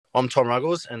I'm Tom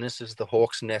Ruggles, and this is the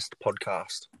Hawks Nest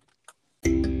podcast.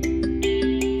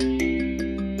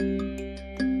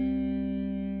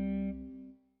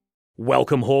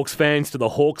 Welcome, Hawks fans, to the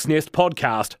Hawks Nest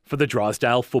podcast for the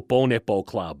Drysdale Football Netball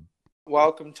Club.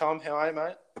 Welcome, Tom. How are you,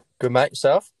 mate? Good, mate.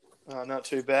 Yourself? Not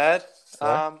too bad.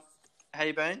 Yeah. How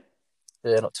you been?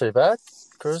 Yeah, not too bad.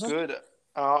 Cruising? Good.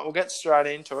 We'll get straight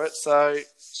into it. So,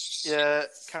 you're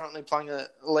currently playing at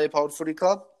Leopold Footy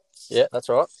Club? Yeah, that's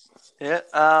right. Yeah.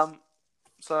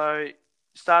 So,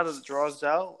 started at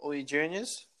Drysdale, all your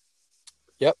juniors?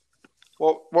 Yep.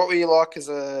 What were you like as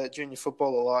a junior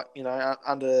footballer, like,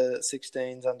 under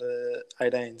 16s, under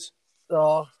 18s?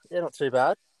 Oh, yeah, not too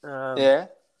bad. Yeah?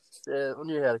 Yeah, I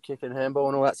knew how to kick and handball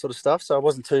and all that sort of stuff, so it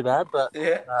wasn't too bad, but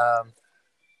Yeah.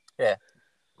 I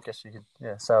guess you could,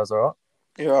 say I was all right.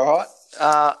 You're all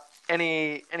right.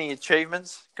 Any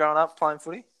achievements growing up playing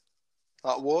footy?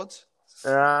 Like awards?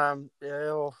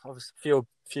 Well, obviously a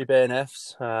few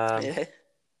BNFs, Yeah. a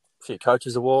few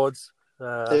coaches awards.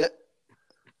 Yeah.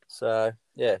 So,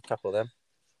 yeah, a couple of them.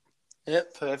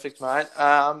 Yep, perfect, mate.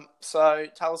 So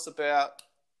tell us about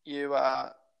you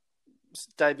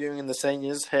debuting in the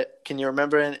seniors. Can you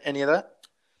remember any of that?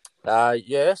 I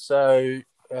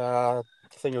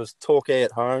think it was Torquay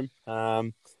at home.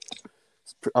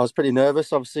 I was pretty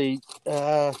nervous, obviously,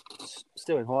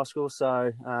 still in high school.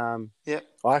 So,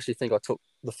 I actually think I took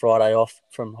the Friday off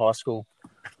from high school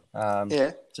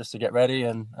just to get ready.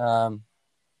 And,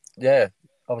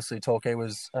 obviously Torquay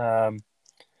was at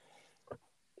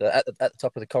the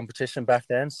top of the competition back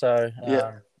then. So,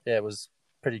 it was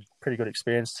pretty good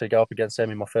experience to go up against them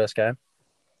in my first game.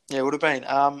 Yeah, it would have been.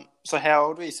 So how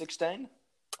old were you, 16?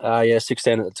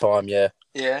 16 at the time, yeah.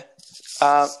 Yeah.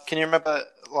 Can you remember,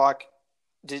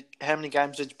 how many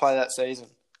games did you play that season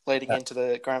leading into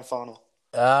the grand final?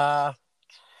 I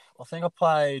think I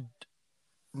played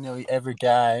nearly every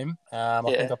game. I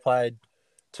think I played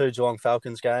 2 Geelong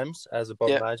Falcons games as a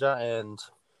bottom major, and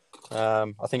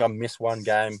I think I missed one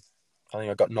game. I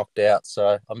think I got knocked out,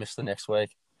 so I missed the next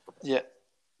week. Yeah.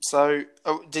 So,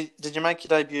 did you make your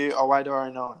debut 08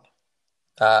 or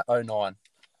 09? 09.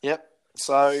 Yep.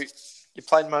 So, you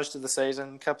played most of the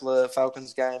season, a couple of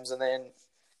Falcons games, and then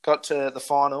got to the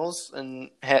finals. And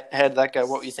how did that go?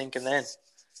 What were you thinking then?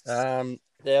 I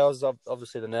was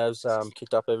obviously the nerves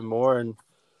kicked up even more, and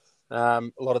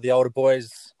a lot of the older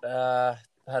boys had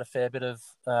a fair bit of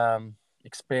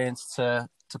experience to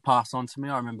pass on to me.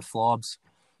 I remember Flobs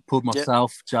pulled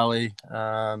myself, Jolly,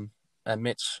 and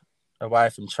Mitch away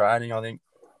from training, I think,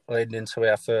 leading into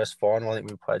our first final. I think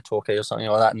we played Torquay or something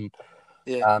like that,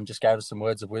 and just gave us some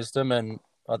words of wisdom, and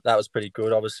that was pretty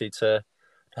good, obviously, to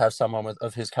have someone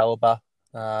of his calibre,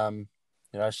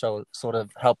 sort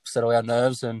of help settle our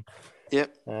nerves and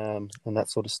that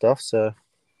sort of stuff. So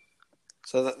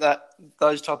that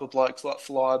those type of blokes like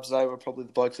Flibes, they were probably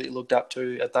the blokes that you looked up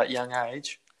to at that young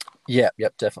age. Yep,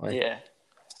 definitely. Yeah.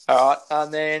 All right,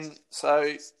 and then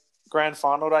so grand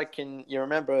final day. Can you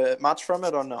remember much from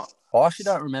it or not? I actually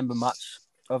don't remember much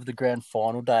of the grand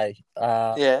final day.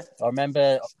 I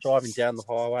remember driving down the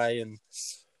highway, and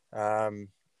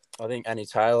I think Annie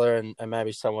Taylor and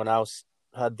maybe someone else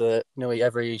had nearly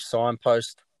every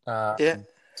signpost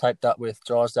taped up with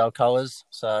Drysdale colours.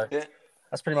 So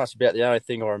that's pretty much about the only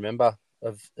thing I remember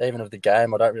of the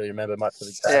game. I don't really remember much of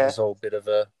the game. It was all a bit of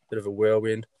a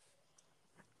whirlwind.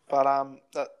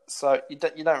 But so you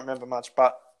don't remember much,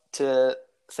 but to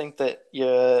think that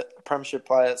you're a premiership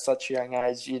player at such a young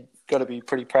age, you've got to be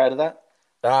pretty proud of that.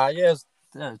 I was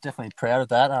definitely proud of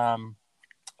that. I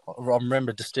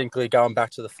remember distinctly going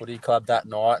back to the footy club that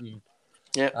night and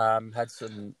had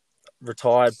some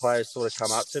retired players sort of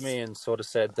come up to me and sort of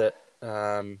said that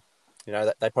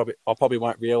that I probably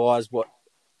won't realise what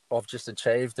I've just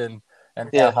achieved and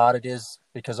how hard it is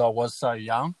because I was so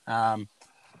young.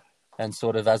 And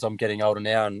sort of as I'm getting older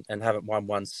now and haven't won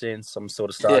one since, I'm sort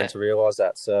of starting to realise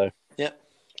that. So, it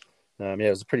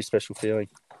was a pretty special feeling.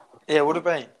 Yeah, it would have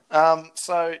been.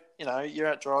 So, you're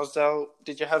at Drysdale.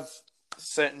 Did you have a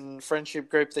certain friendship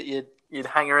group that you'd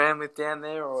hang around with down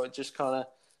there, or just kind of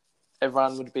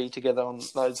everyone would be together on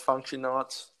those function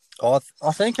nights? I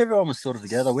think everyone was sort of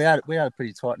together. We had a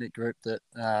pretty tight-knit group that,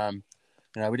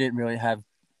 we didn't really have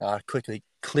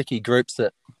clicky groups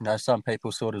that some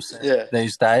people sort of say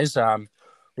these days.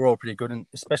 We're all pretty good, and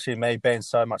especially me being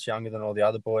so much younger than all the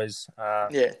other boys.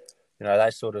 They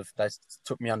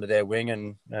took me under their wing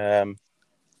and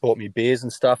bought me beers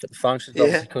and stuff at the functions.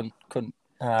 Obviously couldn't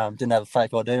didn't have a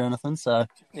fake ID or anything, so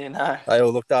they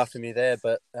all looked after me there.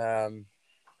 But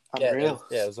unreal.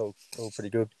 It was all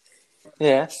pretty good.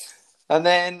 Yeah, and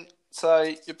then so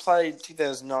you played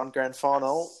 2009 grand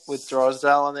final with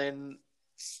Drysdale, and then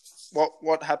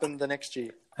what happened the next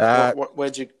year?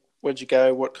 Where'd you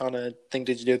go? What kind of thing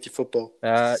did you do with your football?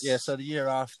 So the year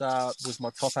after was my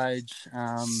top age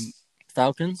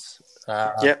Falcons.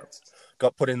 Yep.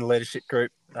 Got put in the leadership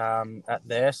group at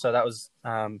there, so that was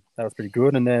pretty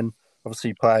good. And then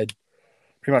obviously played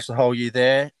pretty much the whole year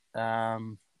there,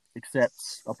 except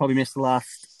I probably missed the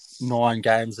last 9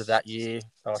 games of that year.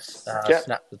 I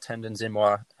snapped the tendons in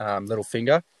my little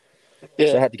finger,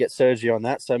 so I had to get surgery on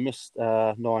that. So I missed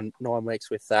 9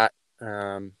 weeks with that,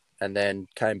 and then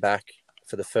came back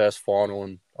for the first final,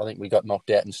 and I think we got knocked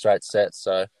out in straight sets,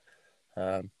 so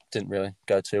didn't really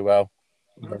go too well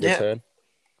in return.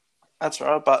 That's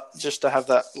right, but just to have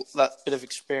that bit of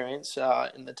experience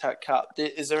in the TAC Cup,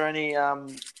 is there any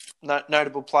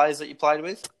notable players that you played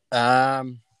with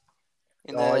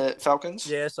in the Falcons?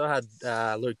 Yeah, so I had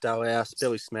Luke Dalhouse,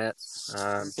 Billy Smets,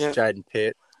 Jaden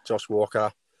Pitt, Josh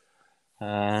Walker,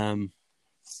 and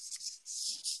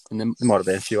then there might have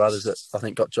been a few others that I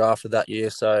think got drafted that year.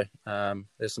 So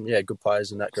there's some good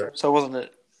players in that group. So wasn't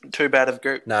it too bad of a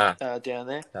group? Nah, down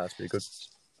there. No, it's pretty good.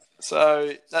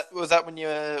 So was that when you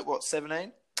were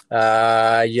 17?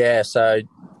 Yeah. So,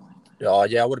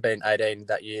 I would have been 18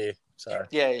 that year. So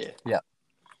yeah.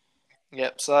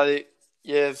 So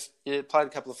you played a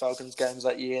couple of Falcons games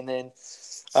that year, and then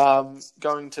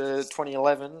going to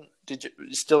 2011, did you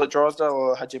still at Drysdale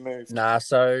or had you moved? Nah.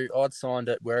 So I'd signed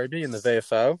at Werribee in the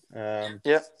VFL.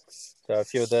 So a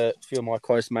few of my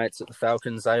close mates at the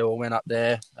Falcons, they all went up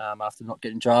there after not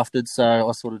getting drafted. So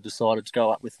I sort of decided to go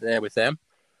up with them.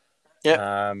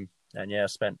 Yeah. I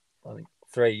spent I think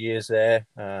 3 years there.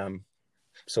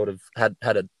 Sort of had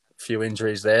a few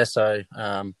injuries there, so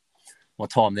my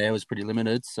time there was pretty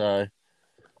limited. So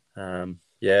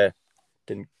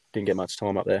didn't get much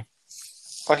time up there.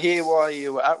 I hear while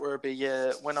you were at Werribee,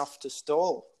 you went off to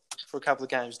Stawell for a couple of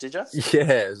games, did you?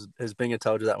 Yeah, has Binger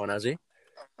told you that one, has he?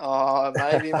 Oh,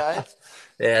 maybe, mate.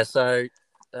 Yeah, so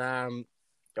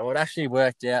it actually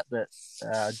worked out that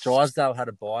Drysdale had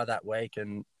a bye that week,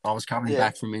 and I was coming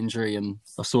back from injury, and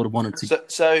I sort of wanted to.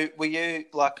 So were you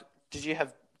did you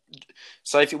have?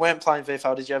 So if you weren't playing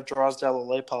VFL, did you have Drysdale or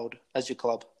Leopold as your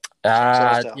club?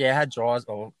 I had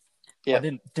Drysdale. I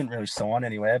didn't really sign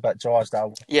anywhere, but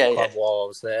Drysdale club while I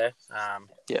was there.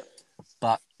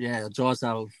 But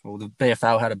Drysdale or the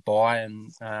VFL had a bye,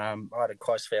 and I had a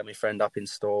close family friend up in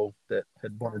Stawell that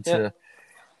had wanted to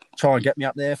try and get me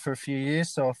up there for a few years.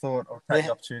 So I thought I'll take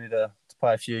the opportunity to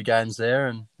play a few games there,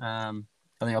 and I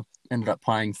think I ended up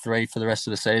playing 3 for the rest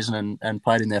of the season and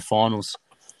played in their finals.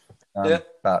 But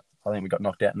I think we got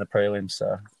knocked out in the prelims,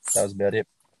 so that was about it.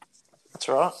 That's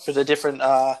right. But a different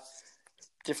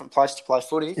place to play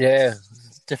footy. Yeah,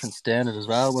 different standard as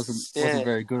well. Wasn't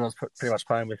very good. I was pretty much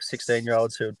playing with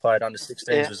 16-year-olds who had played under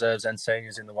 16s reserves and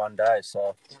seniors in the one day.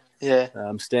 So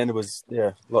standard was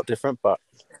a lot different, but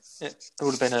it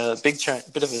would have been a bit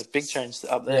of a big change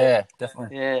up there. Yeah,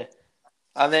 definitely. Yeah,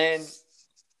 and then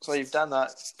so you've done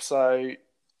that. So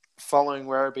following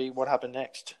Werribee, what happened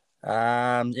next? So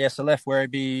I left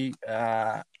Werribee.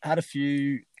 Had a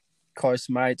few close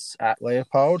mates at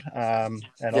Leopold, and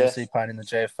obviously playing in the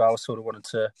GFL, sort of wanted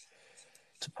to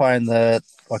play in the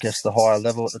higher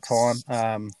level at the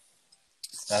time.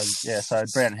 So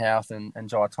Brandon Houth and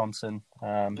Jai Thompson,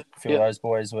 a few of those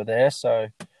boys were there. So,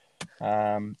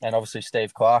 and obviously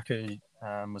Steve Clark, who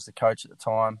was the coach at the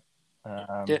time,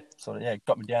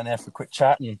 got me down there for a quick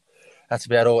chat, and that's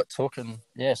about all it took. And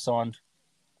signed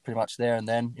pretty much there and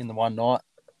then in the one night.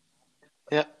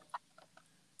 Yeah.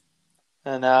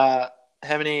 And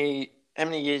how many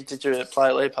years did you play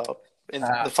at Leopold in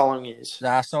the following years?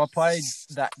 So I played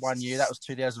that 1 year. That was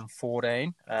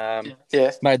 2014.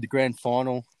 Made the grand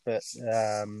final, but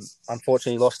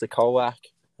unfortunately lost to Colac.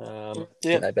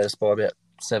 They beat us by about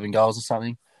 7 goals or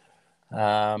something.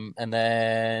 And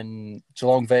then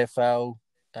Geelong VFL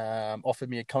offered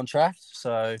me a contract.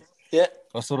 So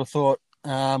I sort of thought,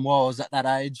 while I was at that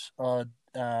age, I'd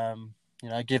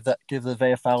give the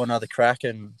VFL another crack,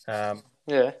 and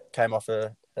came off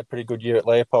a pretty good year at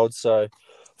Leopold. So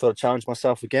thought I'd challenge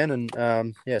myself again,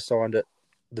 and signed at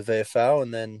the VFL,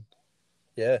 and then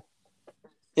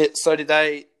So did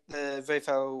the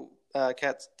VFL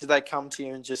Cats? Did they come to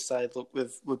you and just say, "Look,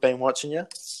 we've been watching you"?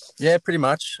 Yeah, pretty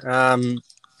much. I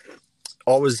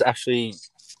was actually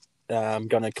going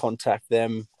to contact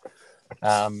them,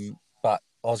 but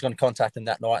I was going to contact them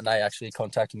that night, and they actually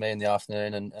contacted me in the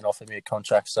afternoon and offered me a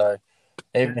contract. So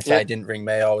even if they didn't ring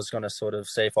me, I was going to sort of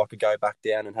see if I could go back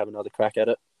down and have another crack at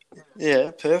it.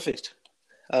 Yeah, perfect.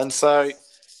 And so,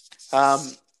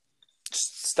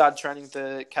 started training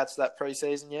the Cats that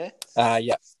pre-season,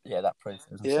 that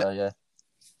pre-season.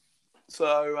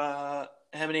 So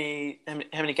how many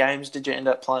games did you end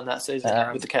up playing that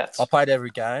season with the Cats? I played every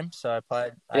game, so I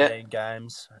played 18 Yeah.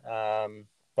 games.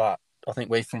 But I think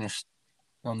we finished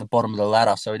on the bottom of the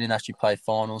ladder, so we didn't actually play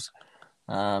finals.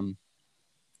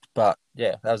 But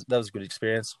yeah, that was a good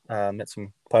experience. Played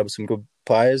with some good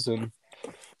players and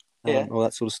all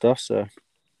that sort of stuff. So,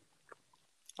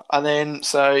 and then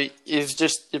so you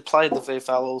played the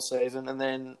VFL all season, and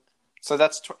then so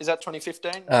is that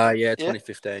 2015? Yeah,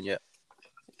 2015. Yeah.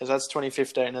 So that's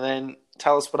 2015, and then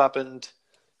tell us what happened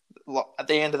at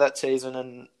the end of that season,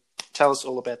 and tell us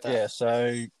all about that. Yeah,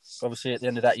 so obviously at the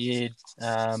end of that year,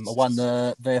 I won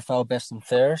the VFL Best and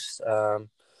Fairest. So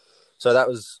that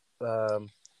was that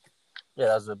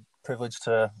was a privilege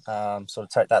to sort of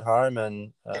take that home,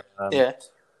 and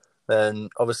then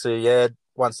obviously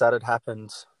once that had happened,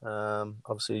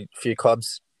 obviously a few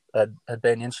clubs had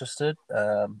been interested.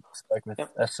 Spoke with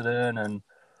Essendon and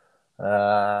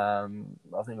I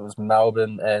think it was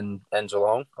Melbourne and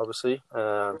Geelong, obviously.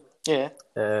 And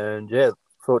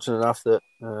fortunate enough that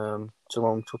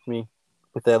Geelong took me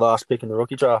with their last pick in the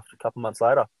rookie draft a couple of months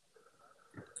later.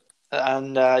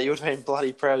 And you would have been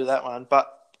bloody proud of that one.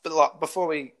 But like, before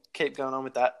we keep going on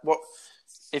with that, what,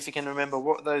 if you can remember,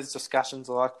 what those discussions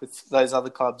were like with those other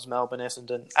clubs, Melbourne,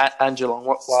 Essendon, and Geelong?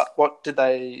 What did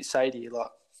they say to you?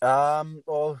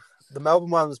 Well, the Melbourne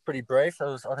one was pretty brief.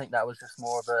 I think that was just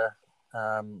more of a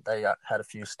they had a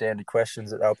few standard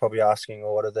questions that they were probably asking a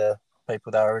lot of the people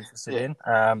they were interested in.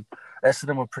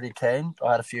 Essendon were pretty keen.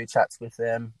 I had a few chats with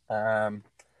them, and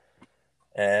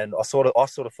I sort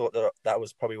of thought that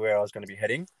was probably where I was going to be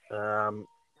heading. I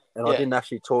didn't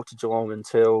actually talk to Geelong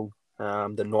until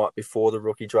the night before the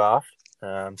rookie draft.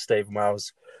 Stephen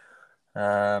Wells,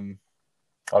 I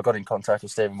got in contact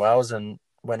with Stephen Wells and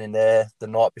went in there the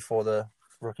night before the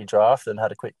rookie draft and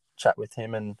had a quick chat with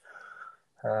him and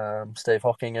Steve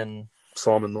Hocking and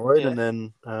Simon Lloyd, and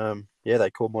then they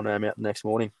called my name out the next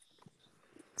morning.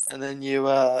 And then you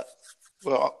were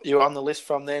on the list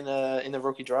from then in the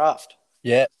rookie draft.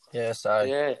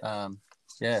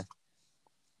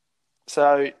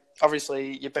 So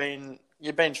obviously you've been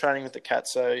training with the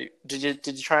Cats. So did you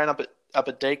train up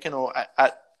at Deakin or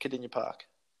at Cardinia Park?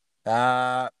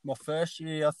 My first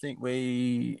year, I think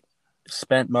we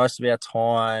spent most of our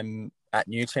time at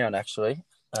Newtown, actually.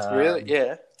 Really?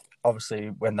 Yeah. Obviously,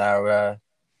 when they were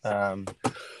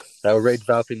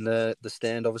redeveloping the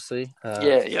stand, obviously.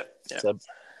 So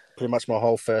pretty much my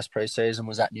whole first pre-season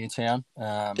was at Newtown.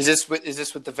 Is this with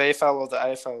the VFL or the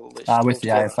AFL list? With the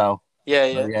AFL.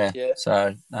 Yeah.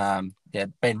 So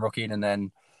been rookieing, and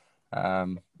then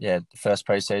the first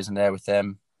pre-season there with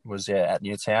them was at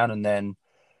Newtown, and then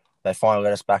they finally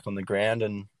let us back on the ground,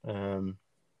 and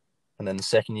then the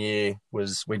second year we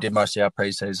did most of our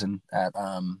pre-season at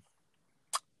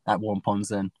Warm Ponds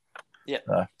then.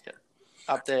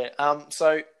 Up there.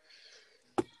 So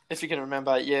if you can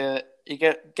remember, you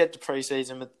get to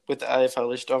pre-season with the AFL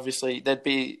list. Obviously, there'd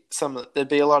be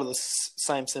a lot of the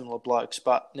same similar blokes.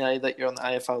 But now that you're on the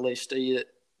AFL list, are you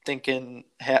thinking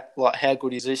how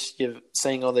good is this? You're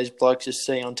seeing all these blokes you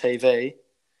see on TV, and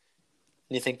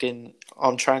you're thinking,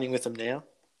 I'm training with them now.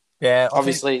 Yeah,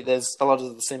 obviously, there's a lot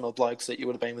of the similar blokes that you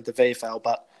would have been with the VFL,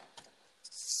 but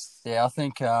I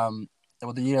think the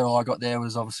year I got there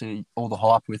was obviously all the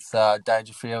hype with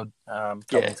Dangerfield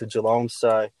coming to Geelong.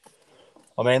 So,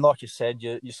 I mean, like you said,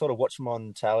 you sort of watch them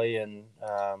on tally, and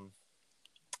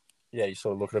you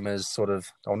sort of look at them as sort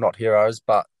of, well, not heroes,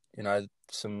 but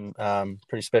some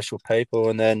pretty special people.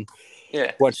 And then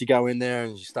once you go in there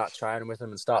and you start training with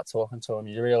them and start talking to them,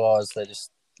 you realise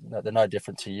they're no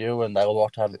different to you, and they all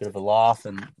like to have a bit of a laugh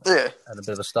and a bit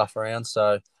of a stuff around.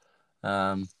 So,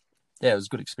 it was a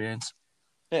good experience.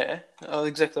 Yeah,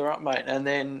 exactly right, mate. And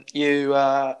then you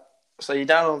done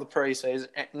all the pre-season.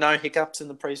 No hiccups in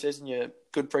the pre-season. You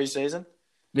good pre-season.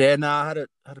 Yeah, no, I had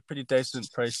a pretty decent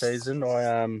pre-season.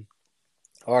 I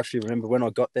actually remember when I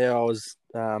got there, I was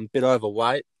a bit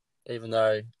overweight, even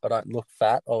though I don't look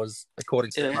fat. I was,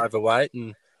 according to them, overweight,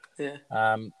 and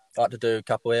I had to do a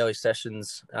couple of early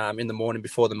sessions in the morning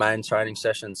before the main training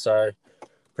session. So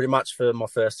pretty much for my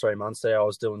first 3 months there, I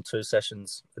was doing 2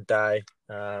 sessions a day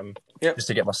just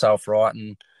to get myself right.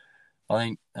 And I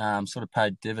think sort of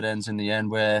paid dividends in the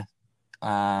end where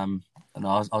I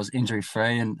was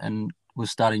injury-free and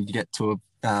was starting to get to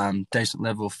a decent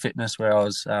level of fitness where I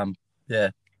was,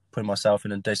 putting myself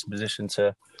in a decent position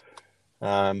to,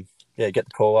 get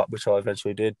the call up, which I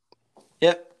eventually did.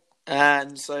 Yep.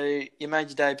 And so you made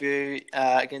your debut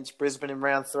against Brisbane in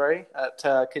round 3 at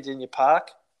Cardinia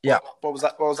Park. Yeah. What was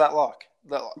that? What was that like?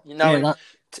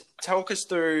 Talk us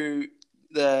through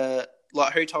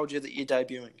who told you that you're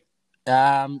debuting?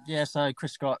 So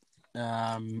Chris Scott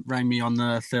rang me on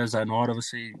the Thursday night,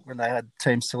 obviously, when they had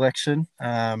team selection.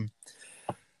 And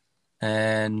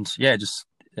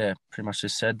pretty much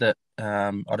just said that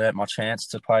I'd earned my chance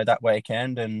to play that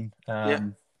weekend. And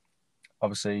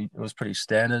obviously, it was pretty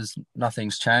standard.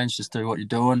 Nothing's changed. Just do what you're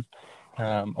doing,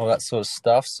 all that sort of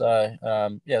stuff. So,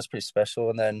 it's pretty special.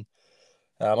 And then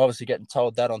obviously getting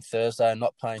told that on Thursday and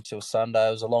not playing till Sunday.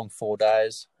 It was a long 4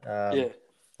 days.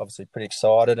 Obviously pretty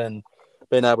excited and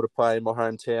being able to play in my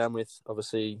hometown with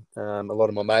obviously a lot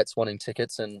of my mates wanting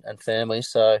tickets and family.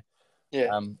 So it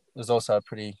was also a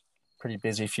pretty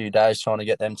busy few days trying to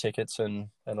get them tickets and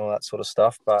all that sort of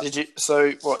stuff. But did you?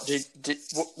 So what did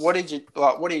what did you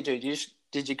like? What do you do?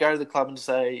 Did you go to the club and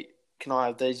say, "Can I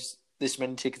have this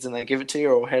many tickets?" and they give it to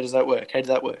you, or how does that work? How did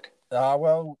that work?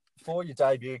 Well, for your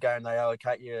debut game, they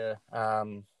allocate you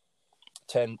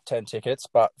 10 tickets,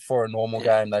 but for a normal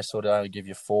game, they sort of only give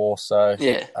you 4. So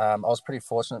I was pretty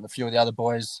fortunate. A few of the other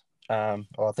boys, I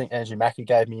think Andrew Mackey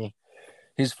gave me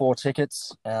his 4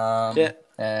 tickets, and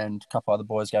a couple other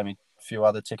boys gave me a few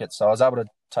other tickets. So I was able to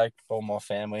take all my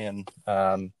family and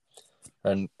take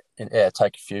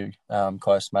a few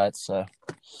close mates. So,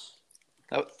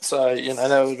 that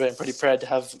would have been pretty proud to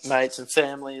have mates and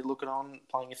family looking on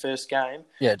playing your first game.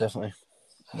 Yeah, definitely.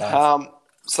 Nice.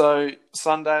 So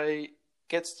Sunday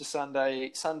gets to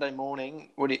Sunday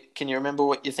morning. Can you remember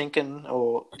what you're thinking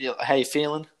or how you're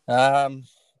feeling? I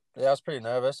was pretty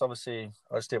nervous. Obviously,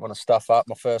 I just didn't want to stuff up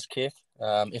my first kick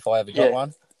if I ever got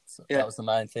one. So that was the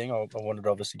main thing. I wanted to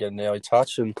obviously get an early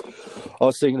touch, and I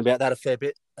was thinking about that a fair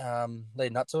bit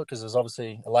leading up to it because it was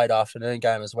obviously a late afternoon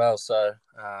game as well. So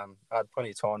I had plenty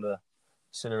of time to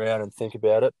sit around and think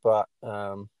about it. But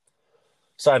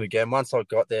same again, once I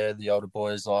got there, the older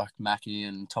boys like Mackie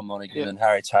and Tom Monaghan and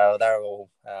Harry Taylor, they were all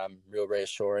real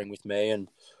reassuring with me and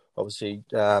obviously,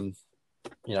 let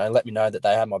me know that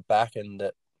they had my back and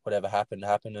that whatever happened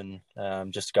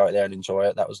and just go out there and enjoy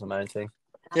it. That was the main thing.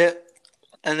 Yeah.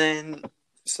 And then,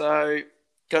 so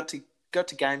got to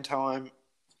game time.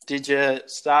 Did you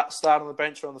start on the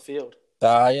bench or on the field?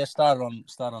 Started on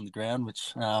the ground,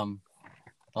 which I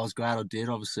was glad I did.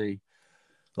 Obviously,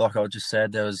 like I just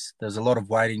said, there was a lot of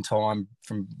waiting time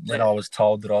from when I was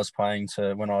told that I was playing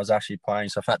to when I was actually playing.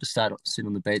 So if I had to sit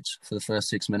on the bench for the first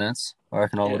 6 minutes, I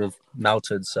reckon I would have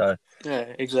melted. So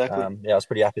yeah, exactly. I was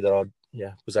pretty happy that I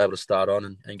was able to start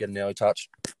on and get an early touch.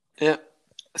 Yeah.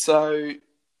 So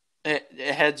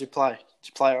how did you play? Did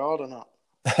you play all right or not?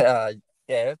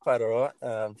 Played all right.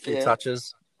 A few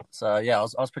touches. So I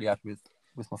was pretty happy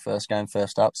with my first game,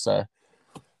 first up. So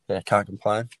can't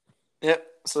complain. Yep.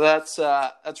 So that's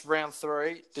round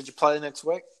 3. Did you play next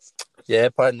week? Yeah,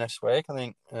 played next week. I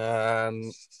think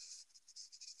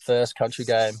first country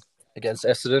game against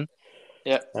Essendon.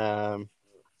 Yeah. I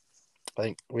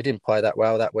think we didn't play that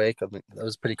well that week. I think it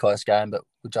was a pretty close game, but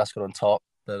we just got on top.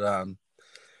 But I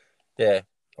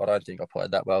don't think I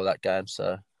played that well that game.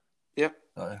 So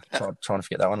trying to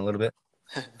forget that one a little bit.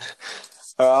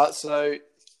 All right. So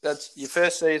that's your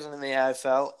first season in the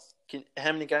AFL.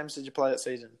 How many games did you play that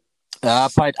season? I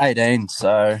played 18,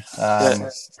 so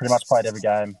pretty much played every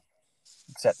game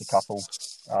except a couple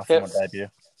after my debut.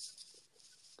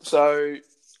 So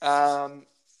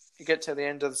you get to the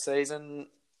end of the season.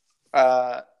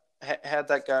 How'd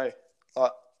that go?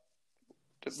 Like,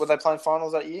 were they playing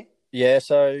finals that year? Yeah,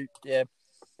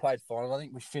 played finals. I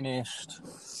think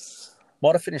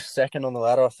might have finished second on the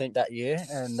ladder, I think, that year,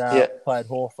 and played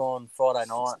Hawthorn Friday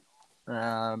night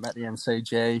at the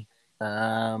MCG.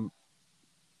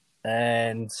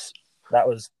 And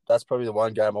that's probably the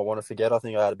one game I want to forget. I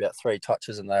think I had about 3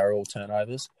 touches and they were all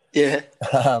turnovers. Yeah.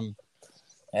 I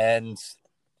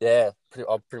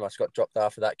pretty much got dropped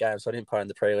after that game, so I didn't play in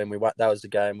the prelim. That was the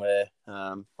game where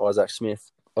Isaac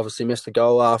Smith obviously missed a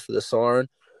goal after the siren.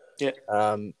 Yeah.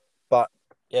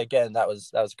 Again, that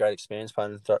was a great experience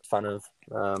playing in front of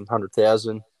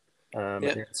 100,000 at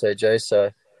the CG.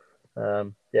 So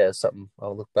it's something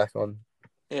I'll look back on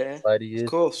later years. Of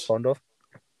course. Fond of.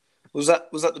 Was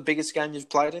that the biggest game you've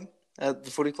played in at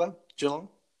the footy club, Geelong?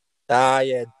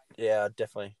 Yeah,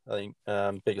 definitely. I think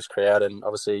biggest crowd and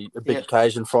obviously a big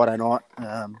occasion Friday night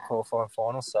qualifying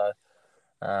final. So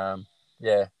I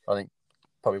think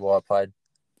probably why I played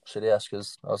shithouse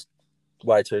because I was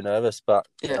way too nervous. But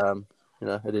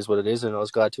it is what it is, and I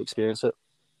was glad to experience it.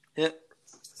 Yeah.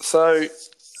 So,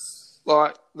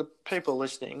 like the people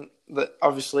listening, that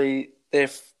obviously they're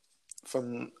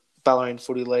from Ballarat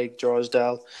Footy League,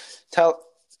 Drysdale.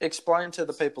 Explain to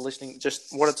the people listening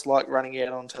just what it's like running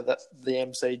out onto the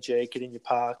MCG, Kardinia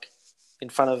Park, in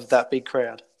front of that big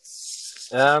crowd. It's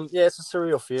a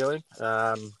surreal feeling.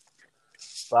 But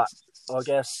I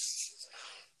guess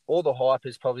all the hype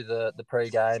is probably the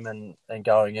pre-game and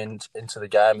going into the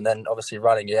game, and then obviously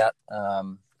running out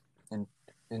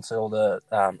into all the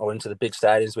or into the big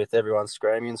stadiums with everyone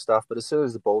screaming and stuff. But as soon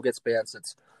as the ball gets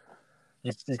bounced,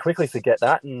 you quickly forget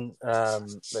that, and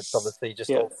it's obviously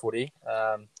just all footy.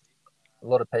 A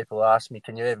lot of people ask me,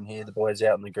 "Can you even hear the boys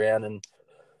out on the ground?" And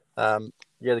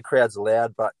the crowds are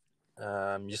loud, but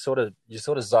you sort of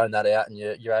zone that out, and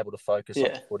you're able to focus on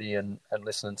the footy and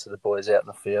listening to the boys out in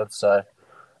the field. So,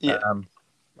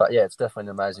 but it's definitely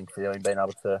an amazing feeling being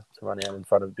able to run out in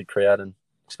front of a big crowd, and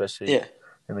especially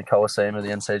in the Coliseum of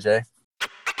the NCG.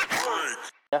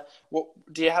 Yeah. Well,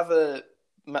 do you have a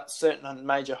certain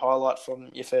major highlight from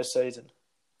your first season?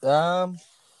 I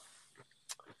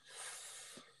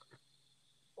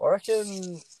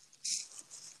reckon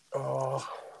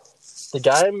the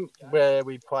game where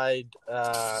we played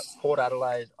Port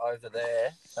Adelaide over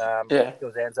there. It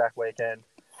was Anzac weekend.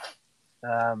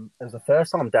 It was the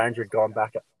first time Danger had gone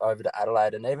back over to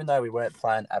Adelaide, and even though we weren't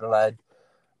playing Adelaide,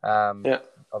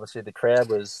 obviously the crowd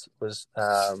was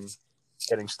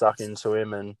getting stuck into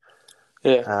him, and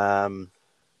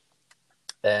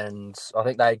and I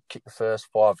think they kicked the first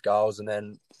 5 goals, and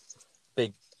then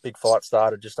big fight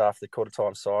started just after the quarter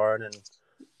time siren, and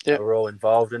they were all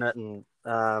involved in it. And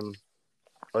I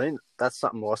think that's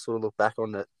something I sort of look back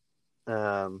on, that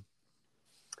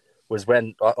was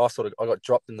when I got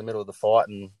dropped in the middle of the fight,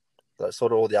 and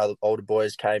sort of all the other older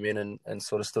boys came in and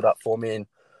sort of stood up for me, and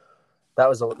that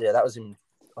was I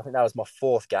think that was my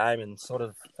 4th game, and sort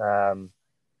of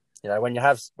when you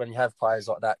have players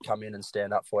like that come in and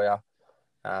stand up for you,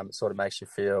 it sort of makes you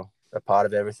feel a part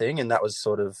of everything, and that was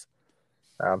sort of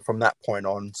from that point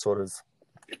on, sort of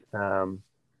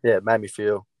it made me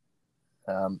feel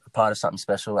a part of something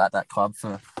special at that club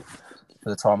for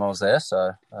the time I was there.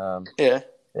 So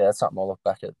it's something I look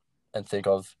back at and think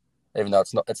of, even though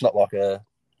it's not like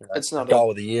it's not a goal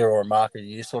of the year or a mark of the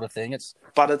year sort of thing.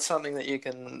 But it's something that you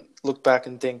can look back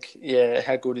and think,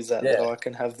 how good is that I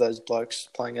can have those blokes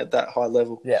playing at that high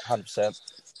level. Yeah, 100%.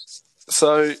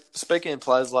 So, speaking of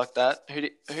players like that,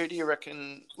 who do you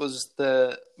reckon was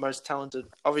the most talented?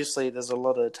 Obviously, there's a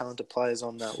lot of talented players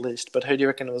on that list, but who do you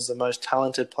reckon was the most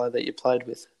talented player that you played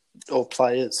with, or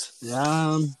players? You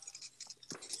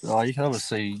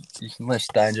can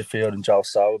list Dangerfield and Joel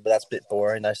Selwood, but that's a bit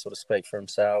boring. They sort of speak for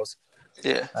themselves.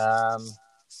 Yeah. I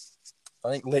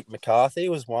think Lick McCarthy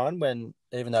was one, when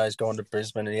even though he's gone to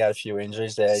Brisbane and he had a few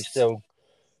injuries there, he still,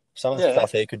 some of the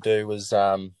stuff he could do was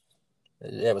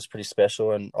it was pretty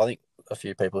special, and I think a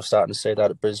few people are starting to see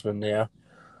that at Brisbane now.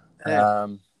 Yeah.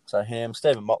 So him,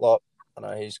 Stephen Motlop, I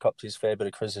know he's copped his fair bit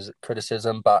of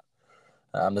criticism, but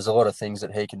there's a lot of things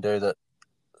that he can do that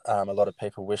a lot of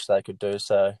people wish they could do.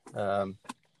 So,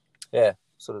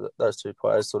 sort of those 2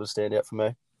 players sort of stand out for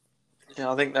me.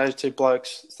 Yeah, I think those 2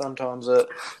 blokes sometimes are a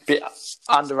bit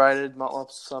underrated.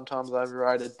 Motlop's sometimes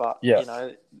overrated, but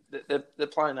they're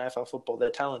playing AFL football.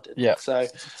 They're talented. Yeah. So,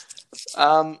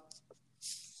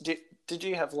 did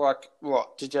you have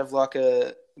Did you have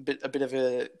a bit of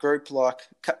a group, like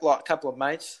a couple of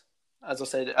mates, as I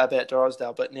said about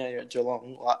Drysdale, but now you're at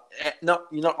Geelong. You're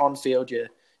not on field. You're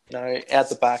out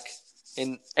the back,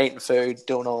 in eating food,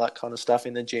 doing all that kind of stuff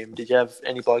in the gym. Did you have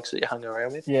any blokes that you hung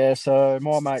around with? Yeah, so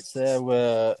my mates there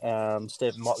were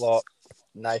Stephen Motlop,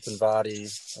 Nathan Vardy,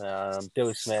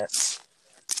 Billy Smith,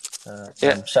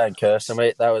 and Shane Kirsten.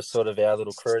 They was sort of our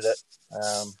little crew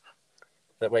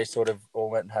that we sort of all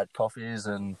went and had coffees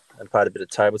and played a bit of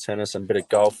table tennis and a bit of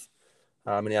golf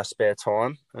in our spare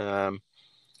time. But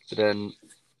then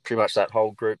pretty much that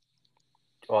whole group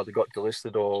either got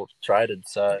delisted or traded.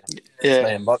 So it's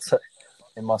me and Bots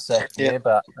in my second year.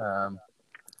 But I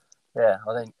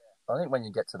think when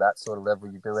you get to that sort of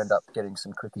level, you do end up getting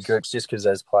some clicky groups, just because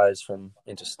there's players from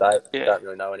interstate. You don't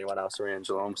really know anyone else around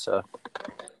Geelong. So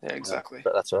exactly.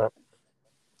 But that's all right.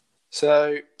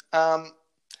 So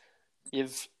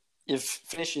you've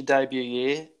finished your debut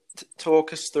year.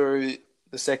 Talk us through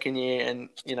the second year and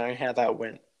how that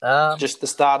went. Just the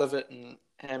start of it and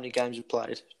how many games you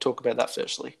played. Talk about that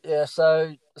firstly. Yeah,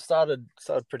 so started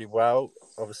pretty well.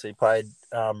 Obviously played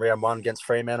round 1 against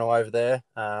Fremantle over there.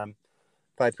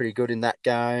 Played pretty good in that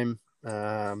game.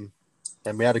 And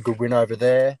we had a good win over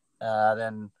there.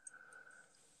 Then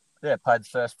played the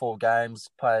first 4 games.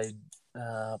 I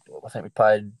think we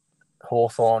played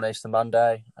Hawthorn Easter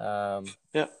Monday. And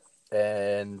I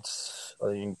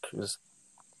think it was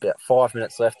about 5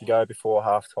 minutes left to go before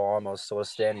half time. I was sort of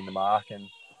standing the mark, and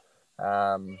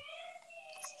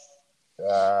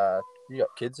you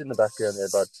got kids in the background there,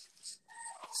 bud.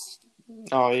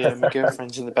 Oh yeah, my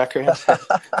girlfriend's in the background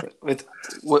with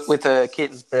a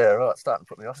kitten. Yeah, right. It's starting to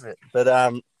put me off a bit, but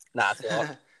it's all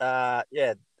right.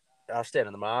 Yeah, I was standing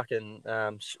in the mark, and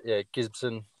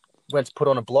Gibson went to put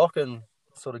on a block and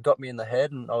sort of got me in the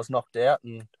head, and I was knocked out,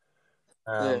 and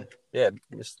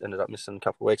ended up missing a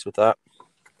couple of weeks with that.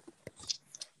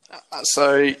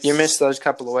 So you missed those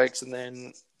couple of weeks, and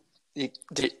then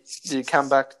did you come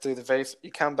back through the VF?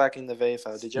 You come back in the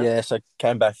VFL, did you? Yeah, so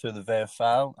came back through the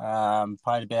VFL.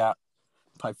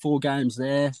 Played 4 games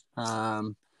there.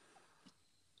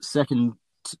 Second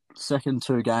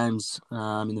 2 games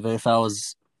in the VFL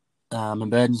was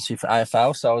emergency for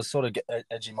AFL, so I was sort of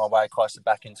edging my way closer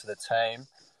back into the team.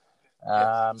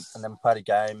 And then played a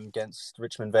game against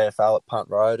Richmond VFL at Punt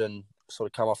Road, and sort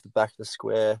of come off the back of the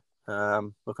square,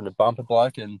 looking to bump a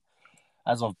bloke, and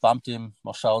as I've bumped him,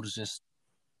 my shoulders just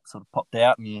sort of popped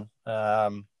out and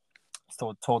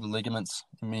tore the ligaments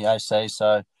in my AC.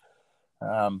 So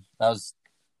that was,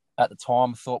 at the time,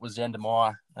 I thought was the end of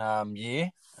my year.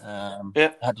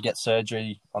 Had to get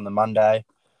surgery on the Monday.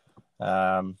 So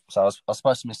I was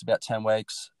supposed to miss about 10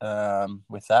 weeks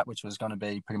with that, which was going to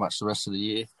be pretty much the rest of the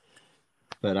year.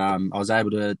 But I was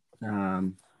able to...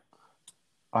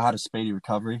 I had a speedy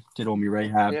recovery, did all my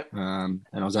rehab, and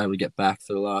I was able to get back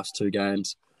for the last 2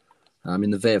 games in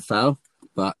the VFL.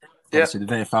 But obviously the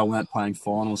VFL weren't playing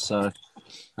finals, so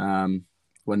as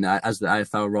the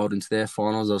AFL rolled into their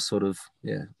finals, I was sort of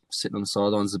sitting on the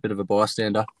sidelines as a bit of a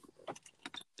bystander.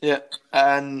 Yeah,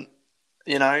 and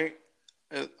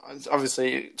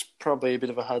obviously it's probably a bit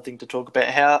of a hard thing to talk about.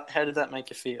 How did that make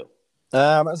you feel?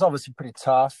 It was obviously pretty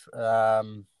tough.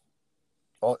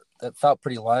 It felt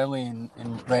pretty lonely in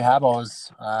rehab. I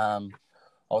was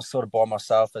sort of by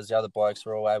myself, as the other blokes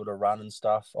were all able to run and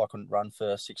stuff. I couldn't run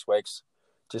for 6 weeks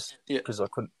just because I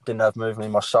didn't have movement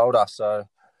in my shoulder. So,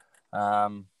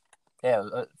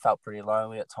 it felt pretty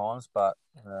lonely at times. But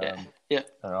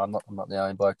I'm not the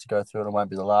only bloke to go through it. I won't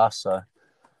be the last. So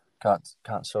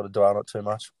can't sort of dwell on it too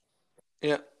much.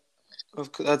 Yeah,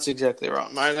 that's exactly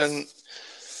right, mate. And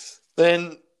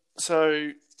then,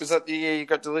 so was that the year you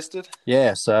got delisted?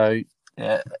 Yeah, so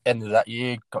end of that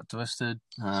year, got delisted.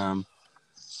 I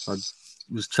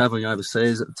was travelling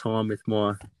overseas at the time with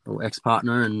my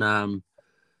ex-partner, and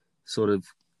sort of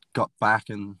got back,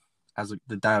 and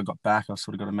the day I got back, I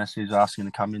sort of got a message asking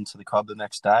to come into the club the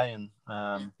next day, and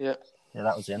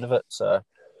that was the end of it. So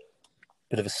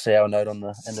bit of a sour note on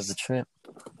the end of the trip.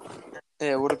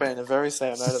 Yeah, it would have been a very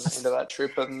sour note at the end of that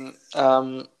trip. And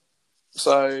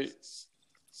so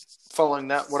following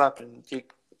that, what happened? You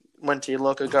went to your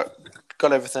locker,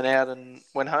 got everything out, and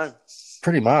went home?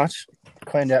 Pretty much.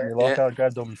 Cleaned out my locker,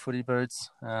 grabbed all my footy boots,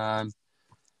 had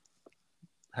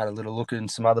a little look in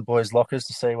some other boys' lockers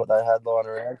to see what they had lying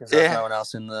around, because there was no one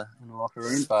else in the locker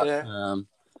room. But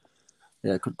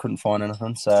couldn't find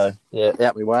anything. So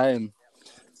out my way.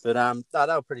 But they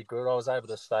were pretty good. I was able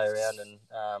to stay around and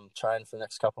train for the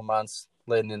next couple of months,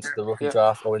 leading into the rookie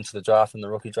draft, or into the draft and the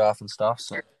rookie draft and stuff.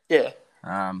 So I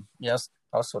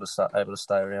was sort of able to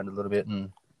stay around a little bit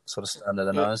and sort of stay under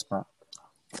the nose, but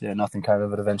nothing came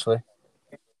of it eventually.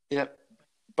 Yep.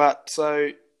 But so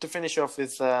to finish off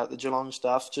with the Geelong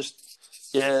stuff,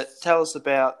 just tell us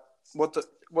about what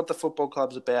the football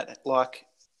club's about, like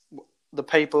the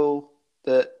people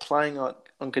that playing on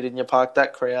Cardinia Park,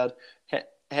 that crowd.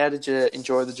 How did you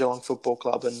enjoy the Geelong Football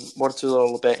Club, and what's it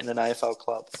all about in an AFL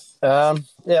club?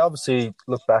 Obviously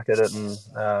look back at it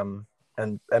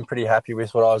and pretty happy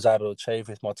with what I was able to achieve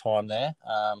with my time there.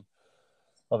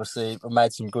 Obviously, I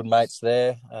made some good mates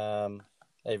there,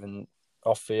 even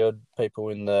off-field people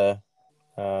in the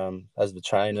as the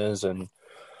trainers, and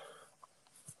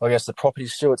I guess the property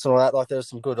stewards and all that. Like, there's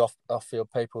some good off-field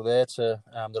people there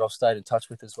that I've stayed in touch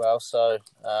with as well. So,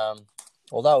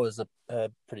 although it was a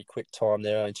pretty quick time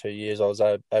there, only 2 years, I was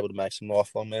able to make some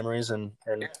lifelong memories and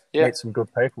meet some good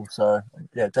people. So,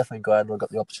 definitely glad I got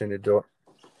the opportunity to do it.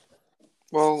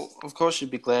 Well, of course you'd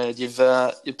be glad. You've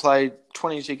played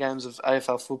 22 games of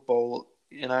AFL football.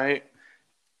 A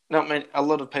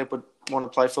lot of people want to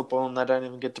play football and they don't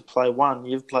even get to play one.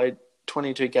 You've played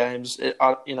 22 games. It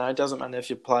doesn't matter if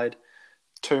you played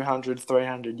 200,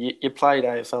 300. You played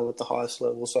AFL at the highest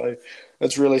level, so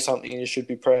it's really something you should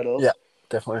be proud of. Yeah,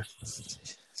 definitely.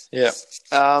 Yeah.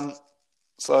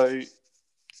 So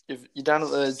you're done at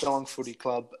the Geelong Footy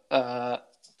Club.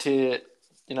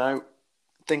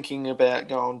 Thinking about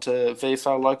going to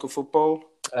VFL local football?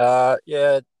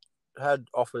 Had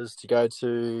offers to go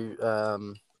to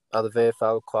other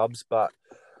VFL clubs, but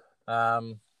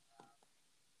when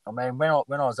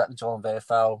I was at the Geelong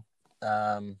VFL,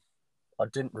 I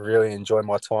didn't really enjoy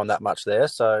my time that much there.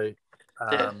 So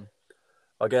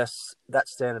I guess that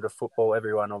standard of football,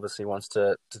 everyone obviously wants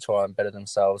to try and better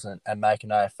themselves and make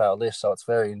an AFL list. So it's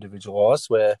very individualised,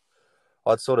 where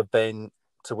I'd sort of been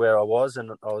to where I was,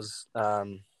 and I was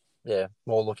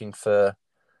more looking for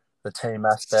the team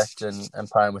aspect and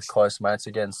playing with close mates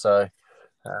again. So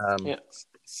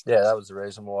that was the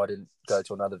reason why I didn't go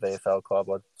to another VFL club.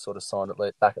 I sort of signed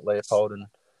back at Leopold and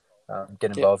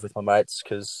get involved with my mates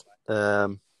because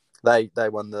they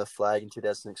won the flag in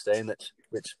 2016,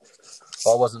 which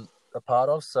I wasn't a part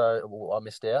of, so I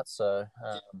missed out. So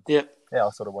I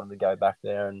sort of wanted to go back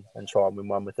there and try and win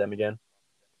one with them again.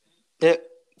 Yep.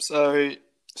 So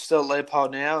still at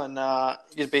Leopold now, and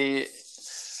you'd be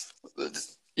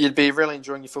really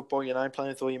enjoying your football. Playing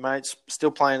with all your mates,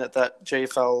 still playing at that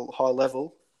GFL high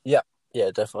level. Yeah,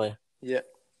 definitely. Yeah.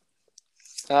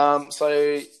 So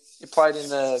you played in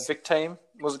the Vic team.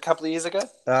 Was it a couple of years ago?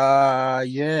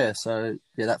 Yeah. So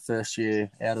that first year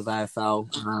out of AFL,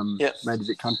 made the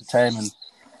Vic country team, and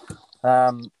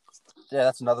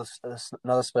that's another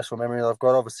special memory that I've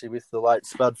got. Obviously, with the late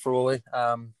Spud Frawley,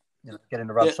 getting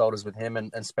to rub shoulders with him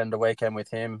and spend a weekend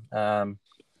with him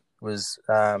was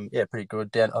pretty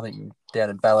good. I think down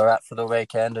in Ballarat for the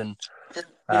weekend, and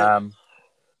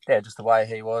just the way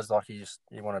he was, like he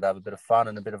wanted to have a bit of fun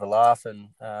and a bit of a laugh, and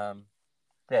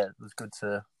it was good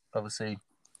to obviously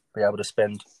be able to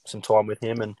spend some time with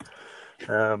him and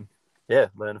learn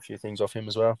a few things off him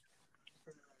as well.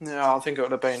 Yeah, I think it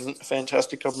would have been a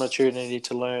fantastic opportunity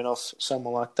to learn off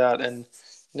someone like that, and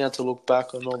now to look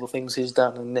back on all the things he's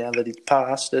done, and now that he's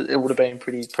passed, it would have been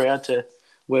pretty proud to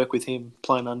work with him,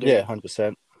 playing under him.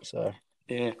 100%. So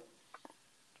yeah.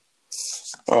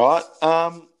 All right.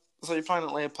 So you're playing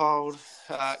at Leopold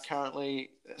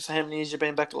currently. So how many years have you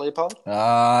been back at Leopold? 3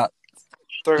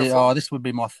 or 4? This would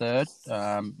be my third.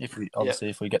 If we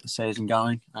get the season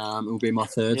going, it will be my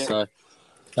third. Yep.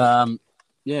 So,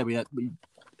 we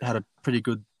had a pretty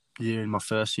good year in my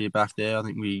first year back there. I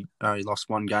think we only lost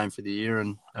one game for the year,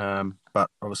 and but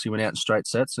obviously went out in straight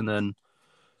sets. And then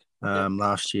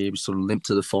last year we sort of limped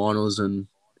to the finals and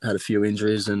had a few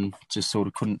injuries and just sort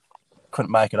of couldn't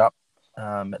make it up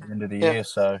at the end of the year.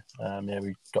 So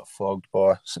we got flogged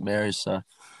by St Mary's. So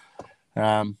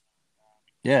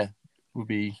it would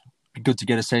be good to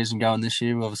get a season going this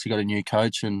year. We've obviously got a new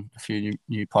coach and a few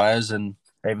new players, and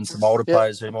even some older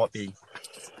players who might be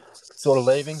sort of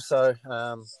leaving. So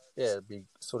it'd be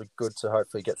sort of good to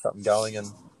hopefully get something going and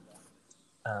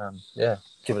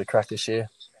give it a crack this year.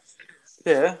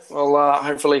 Yeah, well,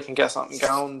 hopefully you can get something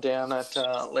going down at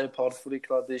Leopold Footy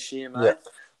Club this year, mate. Yeah.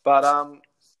 But all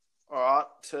right,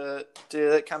 to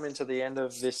come into the end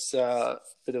of this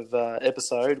bit of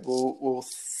episode, we'll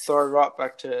throw right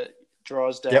back to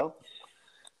Drysdale. Yep.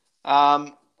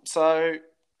 So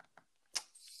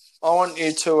I want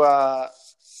you to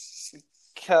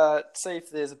see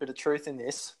if there's a bit of truth in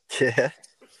this. Yeah.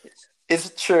 Is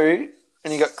it true?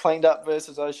 And you got cleaned up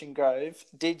versus Ocean Grove.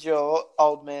 Did your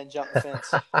old man jump the fence?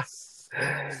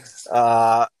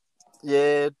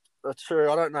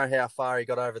 True. I don't know how far he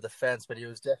got over the fence, but he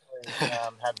was definitely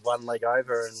had one leg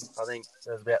over, and I think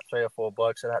there was about 3 or 4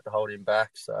 blokes that had to hold him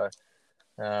back. So,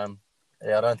 I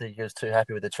don't think he was too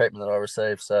happy with the treatment that I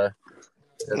received. So,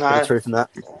 there's a bit of truth in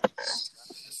that.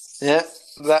 Yeah.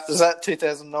 Was that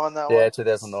 2009, that one? Yeah,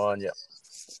 2009, yeah.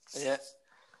 Yeah.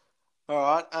 All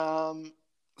right.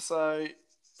 So,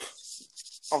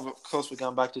 of course, we're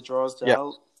going back to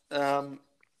Drysdale. Yep.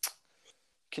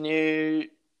 Can you,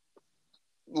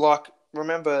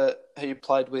 remember who you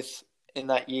played with in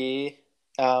that year,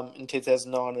 in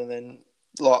 2009, and then,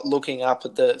 looking up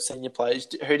at the senior players,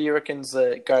 who do you reckon's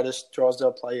the greatest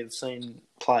Drysdale player you've seen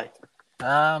play?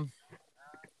 Well,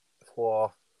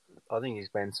 I think he's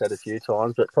been said a few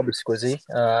times, but probably Squizzy.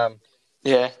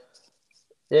 Yeah.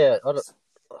 Yeah, I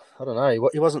don't know.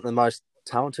 He wasn't the most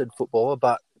talented footballer,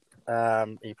 but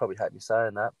you probably hate me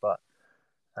saying that, but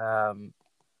I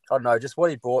don't know, just what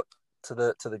he brought to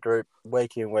the group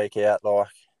week in, week out.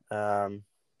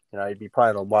 He'd be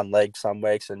playing on one leg some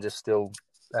weeks and just still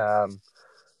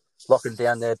locking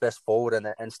down their best forward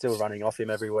and still running off him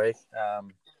every week.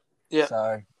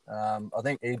 So I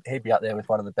think he'd be up there with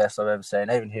one of the best I've ever seen.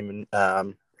 Even him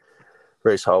and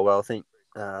Reece Holwell. I think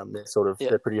they're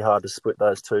pretty hard to split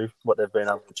those two. What they've been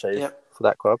able to achieve for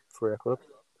our club.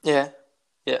 Yeah.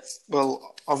 Yeah.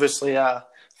 Well, obviously,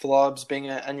 Philibes,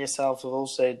 Binger, and yourself have all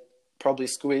said probably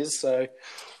Squiz. So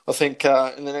I think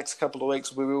in the next couple of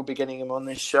weeks we will be getting him on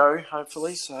this show,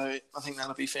 hopefully. So I think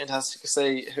that'll be fantastic to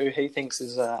see who he thinks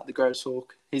is the greatest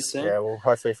hawk he's seen. Yeah, well,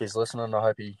 hopefully if he's listening, I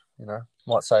hope he,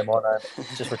 might say my name.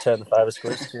 Just return the favour,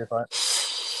 Squiz. Cheers, mate.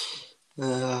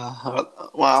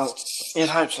 Well, you'd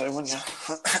hope so, wouldn't you?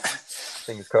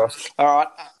 Fingers crossed. All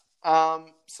right.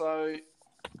 So,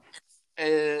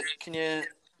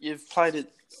 you've played at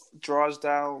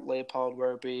Drysdale, Leopold,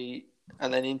 Werribee,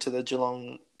 and then into the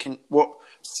Geelong. What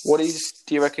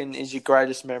do you reckon is your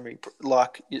greatest memory?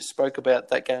 Like you spoke about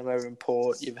that game over in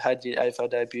Port. You've had your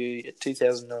AFL debut at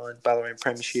 2009 Ballarat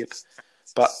Premiership.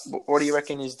 But what do you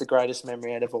reckon is the greatest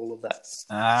memory out of all of that?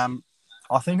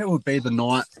 I think it would be the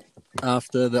night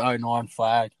after the '09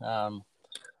 flag. I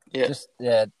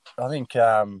think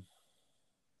it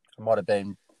might have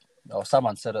been, or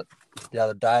someone said it the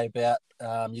other day about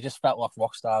you just felt like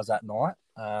rock stars that night.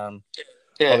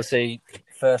 Obviously,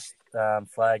 first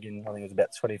flag in, I think it was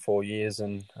about 24 years,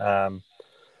 and I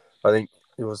think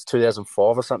it was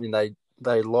 2005 or something. They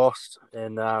lost,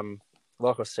 and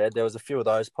like I said, there was a few of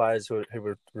those players who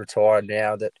were retired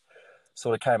now that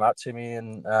sort of came up to me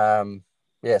and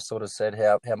sort of said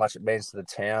how much it means to the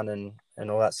town and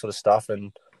all that sort of stuff.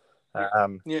 And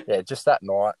just that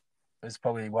night is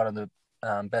probably one of the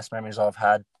best memories I've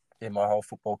had in my whole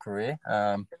football career.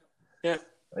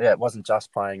 It wasn't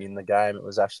just playing in the game; it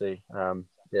was actually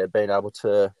being able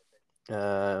to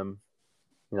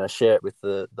share it with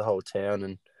the whole town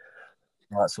and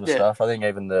all that sort of stuff. I think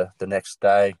even the next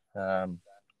day,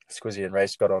 Squizzy and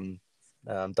Reece got on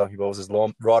Donkey Balls'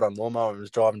 right on lawnmower and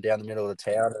was driving down the middle of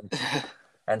the town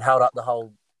and held up the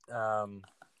whole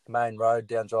main road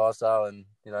down Drysdale, and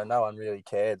no one really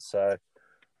cared. So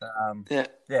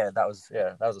that was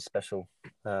a special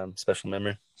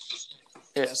memory.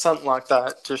 Yeah, something like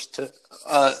that. Just to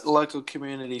local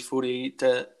community footy,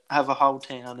 to have a whole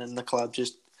town and the club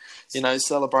just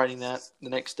celebrating that the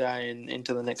next day and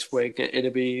into the next week.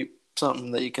 It'll be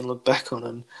something that you can look back on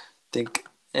and think,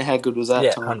 how good was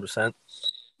that time? 100%.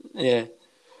 Yeah.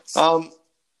 So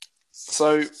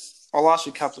I'll ask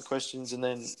you a couple of questions and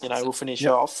then we'll finish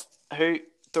off. Who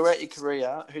throughout your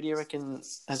career, who do you reckon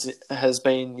has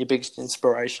been your biggest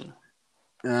inspiration?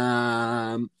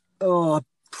 I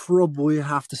probably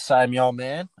have to say my old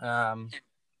man.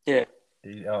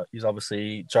 He's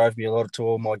obviously drove me a lot to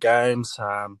all my games.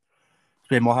 He's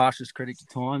been my harshest critic at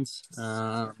times,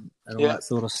 and all that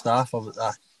sort of stuff.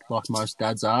 Like most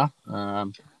dads are.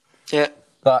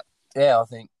 But I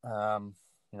think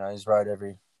he's rode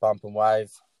every bump and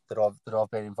wave that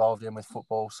I've been involved in with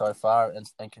football so far, and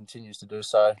continues to do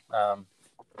so,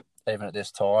 even at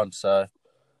this time. So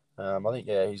I think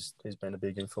he's been a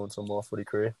big influence on my footy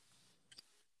career.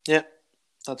 Yeah,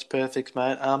 that's perfect,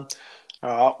 mate. All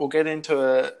right, we'll get into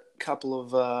a couple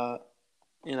of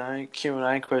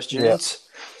Q&A questions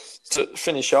to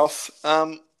finish off.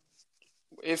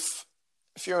 If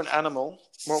you're an animal,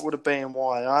 what would it be and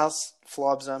why? I asked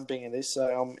Flybzone being in this, so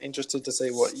I'm interested to see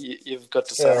what you've got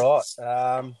to say. Right.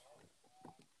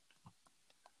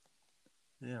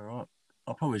 Right.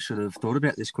 I probably should have thought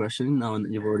about this question, knowing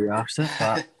that you've already asked it.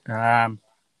 But I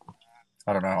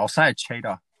don't know. I'll say a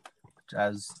cheetah.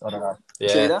 I don't know. Yeah.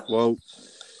 Cheetah? Well,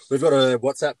 we've got a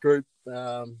WhatsApp group,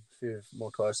 a few of my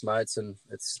close mates, and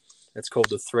it's called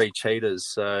the Three Cheetahs.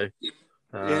 So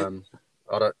I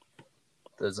don't.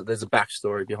 There's a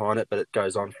backstory behind it, but it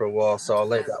goes on for a while, so I'll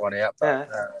leave that one out. But,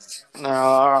 no,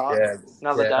 all right. Yeah,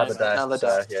 another day. Another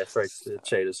day. Yeah, three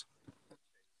cheetahs.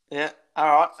 Yeah,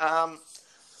 all right.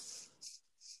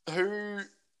 Who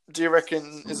do you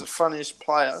reckon is the funniest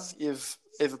player you've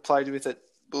ever played with at,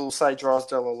 we'll say,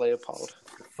 Drysdale or Leopold?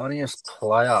 Funniest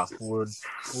player would...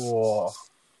 don't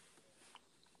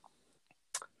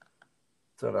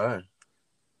know.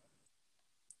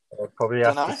 I'd probably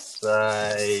have to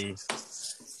say...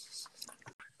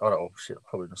 I don't know. Shit, I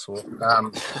probably just saw it.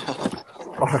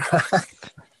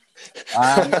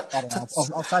 I don't know.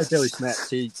 I'll say Billy Smets.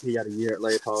 He had a year at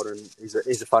Leopold, and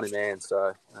he's a funny man,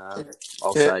 so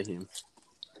I'll say him.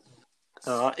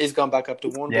 All right. He's gone back up to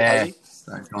Warrnambool, has he?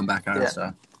 So he's gone back home,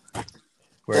 so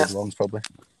where he belongs, probably.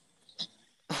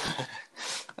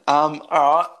 All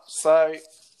right. So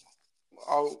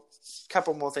a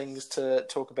couple more things to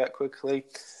talk about quickly,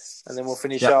 and then we'll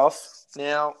finish off.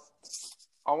 Now,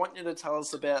 I want you to tell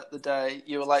us about the day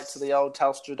you were late to the old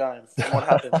Telstra Dome and what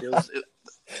happened.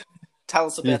 Tell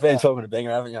us about that. You've been talking to Binger,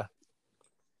 haven't you?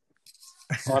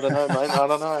 I don't know, mate. I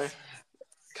don't know.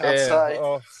 Can't say.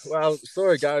 Well, the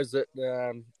story goes that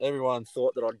everyone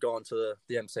thought that I'd gone to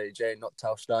the MCG, not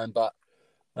Telstra Dome, but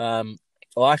I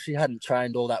actually hadn't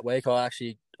trained all that week. I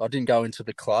didn't go into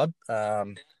the club,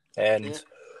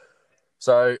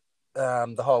 so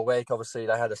the whole week, obviously,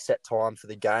 they had a set time for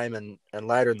the game, and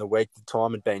later in the week, the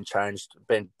time had been changed,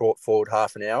 been brought forward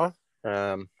half an hour.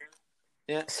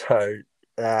 So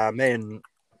I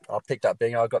picked up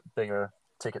Binger. I got Binger a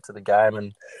ticket to the game,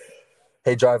 and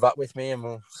he drove up with me, and we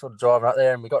were sort of driving up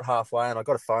there, and we got halfway, and I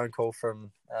got a phone call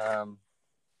from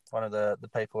one of the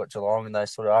people at Geelong, and they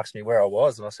sort of asked me where I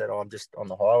was, and I said, I'm just on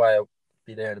the highway. I'll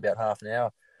be there in about half an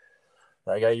hour.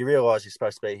 They go, you realise you're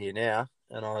supposed to be here now?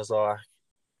 And I was like,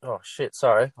 oh, shit,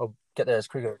 sorry. I'll get there as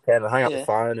quick as I can. And I hung up the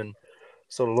phone and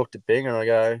sort of looked at Bing and I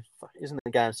go, isn't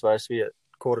the game supposed to be at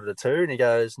 1:45? And he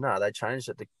goes, no, they changed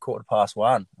it to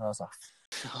 1:15. And I was like,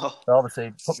 so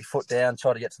obviously put my foot down,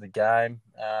 tried to get to the game.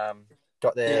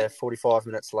 Got there 45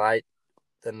 minutes late.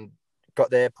 Then got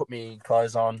there, put me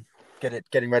clothes on,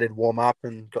 getting ready to warm up,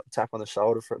 and got the tap on the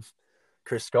shoulder from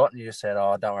Chris Scott, and he just said,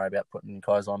 "Oh, don't worry about putting your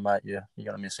clothes on, mate. You're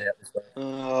gonna miss out this week."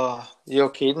 Oh, you're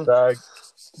kidding. So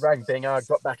rang Bingo,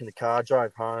 got back in the car,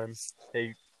 drove home.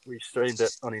 We streamed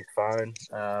it on his phone.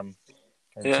 And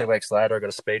 2 weeks later, I got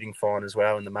a speeding fine as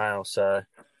well in the mail. So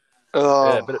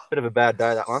bit of a bad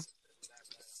day, that one.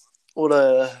 What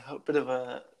a bit of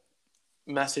a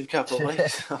massive couple of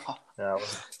weeks. No,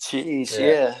 Jeez,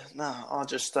 No,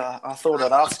 I thought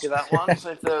I'd ask you that one.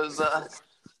 So if there was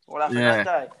what happened that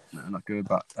day. No, not good,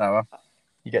 but well,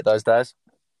 you get those days.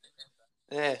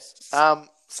 Yeah.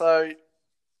 So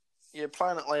you're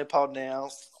playing at Leopold now.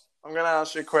 I'm going to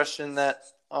ask you a question that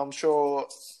I'm sure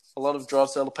a lot of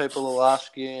Drysdale people will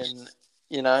ask you, and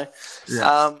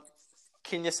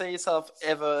can you see yourself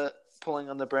ever pulling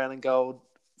on the brown and gold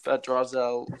for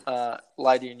Drysdale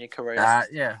later in your career?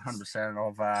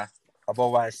 100%. I've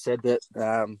always said that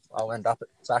I'll end up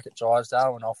back at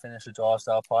Drysdale and I'll finish a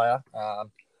Drysdale player.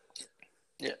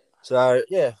 So I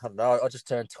don't know. I just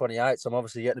turned 28, so I'm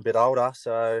obviously getting a bit older.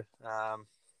 So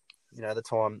the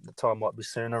time might be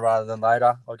sooner rather than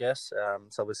later, I guess.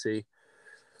 It's obviously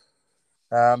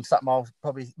something I'll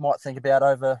probably might think about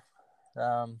over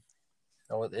at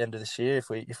the end of this year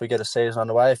if we get a season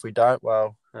underway. If we don't,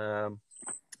 well, I've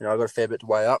got a fair bit to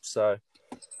weigh up. So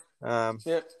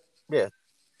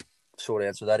short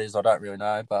answer to that is I don't really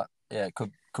know, but it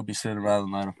could be sooner rather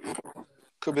than later.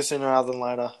 Could be sooner rather than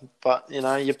later, but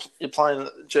you're playing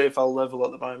at GFL level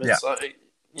at the moment, so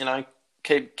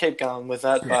keep going with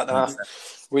that. But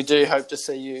we do hope to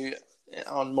see you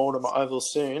on Mortimer Oval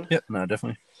soon. Yep, no,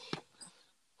 definitely.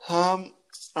 All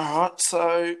right,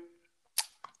 so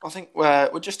I think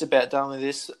we're just about done with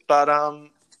this, but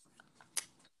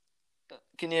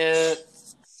can you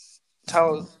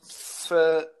tell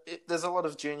there's a lot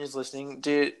of juniors listening.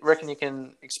 Do you reckon you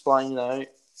can explain,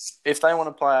 if they want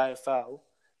to play AFL,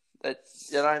 that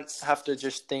you don't have to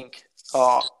just think,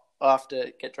 I have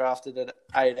to get drafted at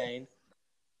 18,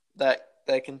 that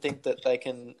they can think that they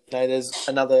can, there's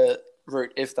another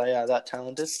route if they are that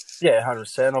talented? Yeah,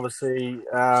 100%. Obviously,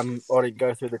 I didn't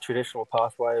go through the traditional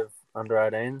pathway of under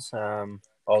 18s. I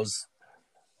was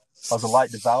a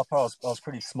late developer. I was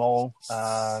pretty small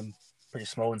and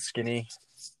skinny.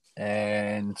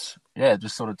 And it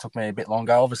just sort of took me a bit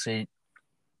longer. Obviously,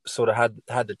 sort of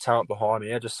had the talent behind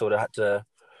me. I just sort of had to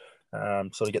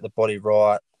sort of get the body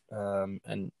right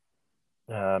and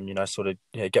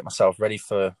get myself ready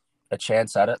for a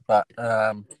chance at it. But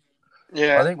I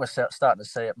think we're starting to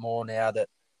see it more now that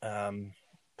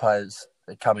players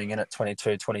are coming in at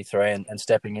 22, 23 and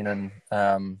stepping in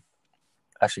and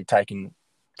actually taking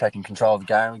control of the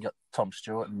game. We got Tom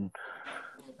Stewart and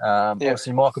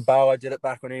obviously Michael Barlow did it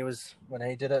back when he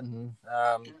did it, and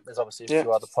there's obviously a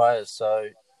few other players. So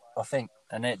I think,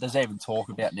 and there's even talk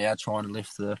about now trying to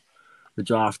lift the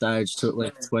draft age to at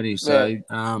least 20. So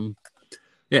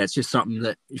it's just something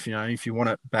that if you want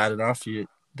it bad enough,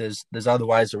 there's other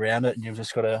ways around it, and you've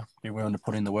just got to be willing to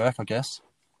put in the work, I guess.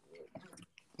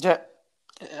 Yeah,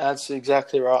 that's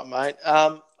exactly right, mate.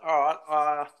 All right.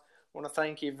 I want to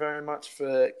thank you very much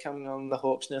for coming on the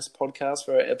Hawks Nest podcast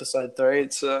for episode 3.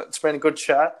 It's been a good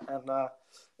chat. And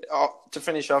to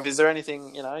finish off, is there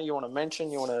anything you want to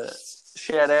mention? You want to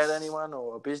shout out anyone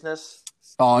or a business?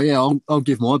 Oh yeah, I'll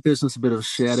give my business a bit of a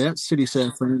shout out. City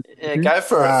Surf Landscaping. Yeah, go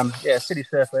for it. City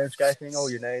Surf Landscaping, all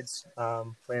your needs,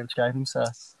 landscaping. So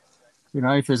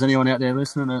if there's anyone out there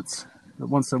listening that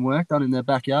wants some work done in their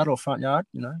backyard or front yard,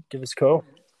 give us a call.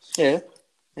 Yeah,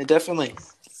 definitely.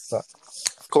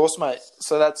 Of course, mate.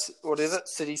 So that's, what is it?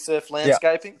 City Surf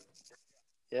Landscaping?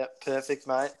 Yeah, perfect,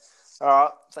 mate. All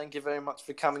right. Thank you very much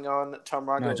for coming on, Tom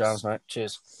Ruggles. No dramas, mate.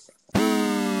 Cheers.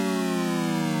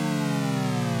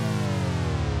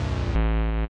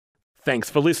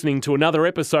 Thanks for listening to another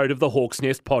episode of the Hawks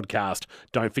Nest podcast.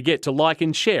 Don't forget to like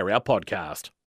and share our podcast.